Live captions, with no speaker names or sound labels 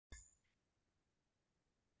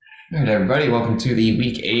All right, everybody, welcome to the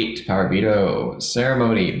Week 8 Power Veto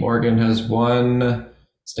ceremony. Morgan has won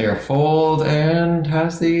Stare Fold and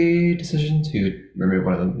has the decision to remove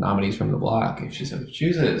one of the nominees from the block if she so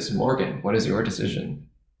chooses. Morgan, what is your decision?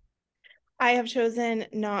 I have chosen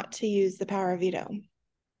not to use the power of veto.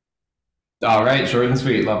 All right, short and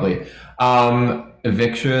sweet, lovely.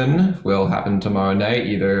 Eviction will happen tomorrow night.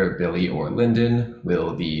 Either Billy or Lyndon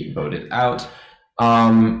will be voted out. I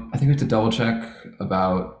think we have to double check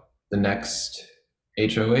about the next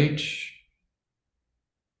HOH,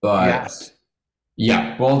 but Yes.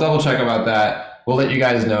 yeah, we'll double check about that. We'll let you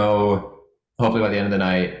guys know hopefully by the end of the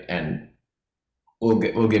night, and we'll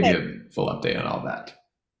give Okay. you a full update on all that.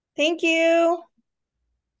 Thank you.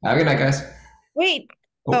 Have a good night, guys. Wait.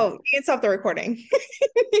 Oh, Oh, you can stop the recording.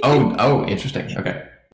 oh, interesting. Okay.